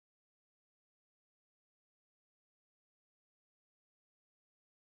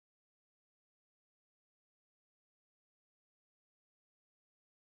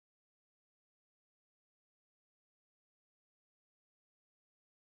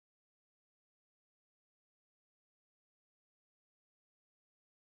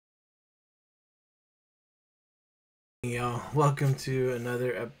Y'all, welcome to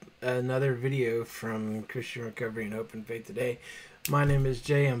another video from Christian Recovery and Open Faith Today. My name is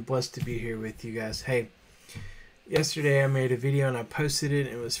Jay. I'm blessed to be here with you guys. Hey, yesterday I made a video and I posted it.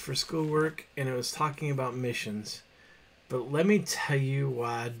 It was for schoolwork and it was talking about missions. But let me tell you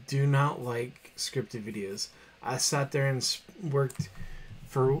why I do not like scripted videos. I sat there and worked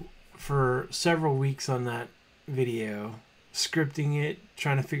for several weeks on that video, scripting it,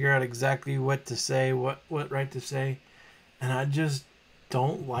 trying to figure out exactly what to say, what right to say. And I just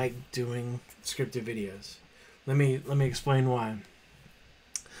don't like doing scripted videos. Let me explain why.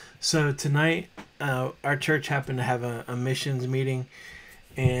 So tonight, our church happened to have a missions meeting,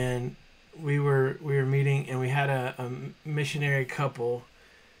 and we were meeting, and we had a missionary couple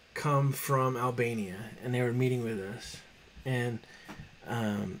come from Albania, and they were meeting with us. And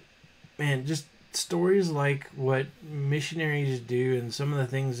man, just stories like what missionaries do and some of the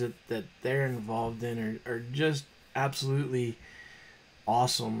things that they're involved in are just absolutely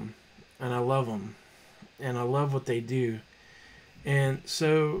awesome, and I love them, and I love what they do. And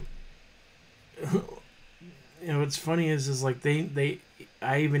so what's funny is like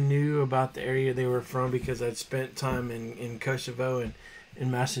I even knew about the area they were from because I'd spent time in Kosovo and in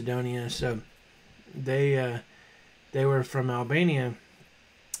Macedonia. So they were from Albania,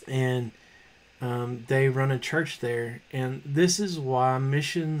 and they run a church there. And this is why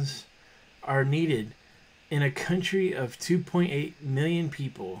missions are needed. In a country of 2.8 million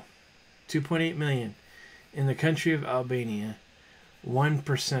people, 2.8 million, in the country of Albania,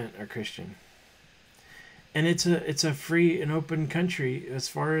 1% are Christian. And it's a free and open country as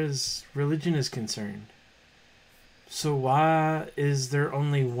far as religion is concerned. So why is there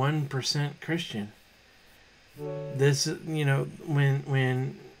only 1% Christian? This,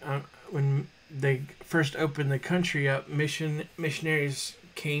 when they first opened the country up, missionaries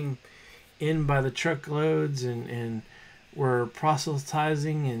came in by the truckloads and were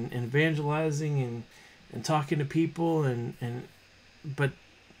proselytizing and evangelizing and talking to people, but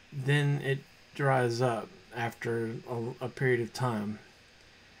then it dries up after a period of time,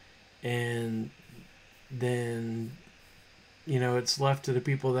 and then it's left to the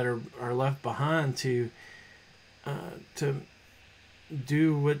people that are left behind to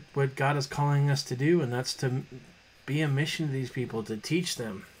do what God is calling us to do, and that's to be a mission to these people, to teach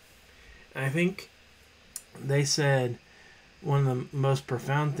them. I think they said one of the most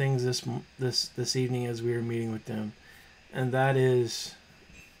profound things this evening as we were meeting with them, and that is,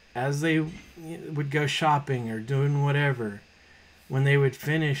 as they would go shopping or doing whatever, when they would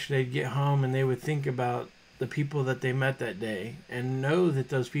finish, they'd get home and they would think about the people that they met that day and know that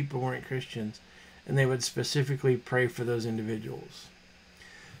those people weren't Christians, and they would specifically pray for those individuals.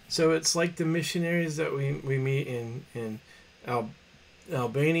 So it's like the missionaries that we meet in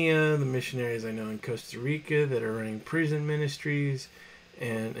Albania, the missionaries I know in Costa Rica that are running prison ministries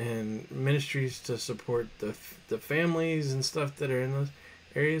and ministries to support the families and stuff that are in those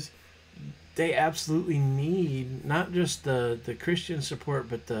areas. They absolutely need not just the Christian support,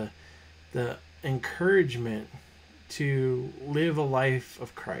 but the encouragement to live a life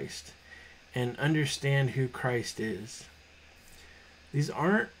of Christ and understand who Christ is. These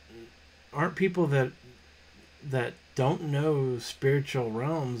aren't people that don't know spiritual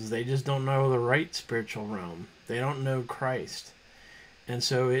realms. They just don't know the right spiritual realm. They don't know Christ. And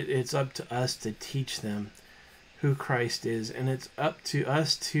so it's up to us to teach them who Christ is. And it's up to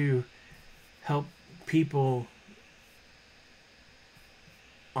us to help people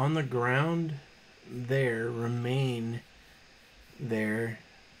on the ground there remain there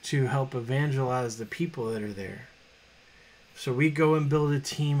to help evangelize the people that are there. So we go and build a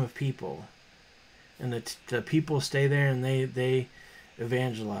team of people, and the people stay there and they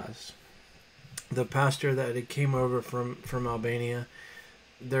evangelize. The pastor that came over from Albania,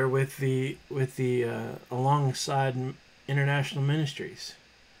 they're with the alongside international ministries.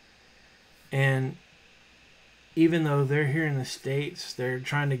 And even though they're here in the States, they're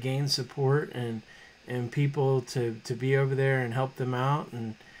trying to gain support and people to be over there and help them out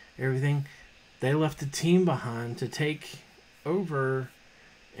and everything. They left a team behind to take over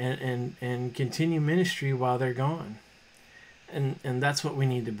and continue ministry while they're gone. And that's what we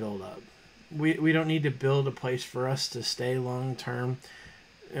need to build up. We don't need to build a place for us to stay long term.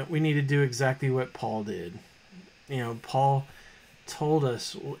 We need to do exactly what Paul did. Paul told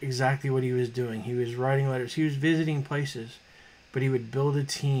us exactly what he was doing. He was writing letters. He was visiting places, but he would build a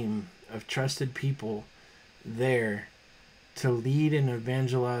team of trusted people there to lead and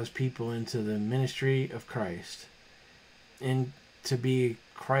evangelize people into the ministry of Christ and to be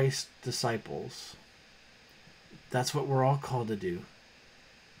Christ's disciples. That's what we're all called to do.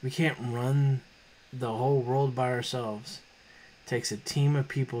 We can't run the whole world by ourselves. It takes a team of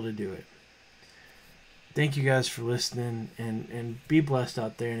people to do it. Thank you guys for listening, and be blessed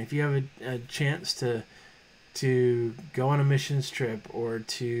out there. And if you have a chance to go on a missions trip, or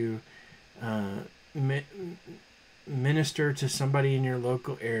to minister to somebody in your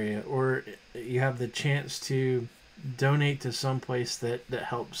local area, or you have the chance to donate to some place that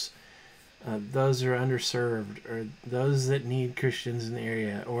helps those who are underserved, or those that need Christians in the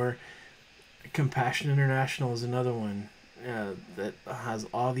area, or Compassion International is another one that has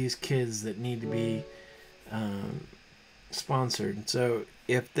all these kids that need to be sponsored. So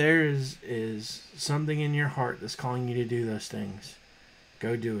if there is something in your heart that's calling you to do those things,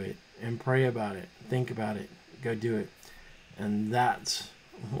 go do it, and pray about it, think about it, go do it. And that's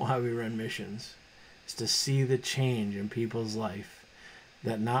why we run missions, is to see the change in people's life.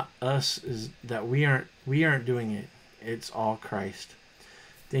 That not us, is that we aren't doing it. It's all Christ.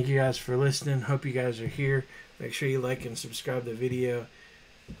 Thank you guys for listening. Hope you guys are here. Make sure you like and subscribe to the video.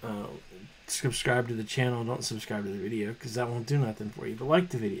 Subscribe to the channel. Don't subscribe to the video, because that won't do nothing for you. But like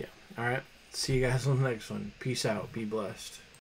the video. All right. See you guys on the next one. Peace out. Be blessed.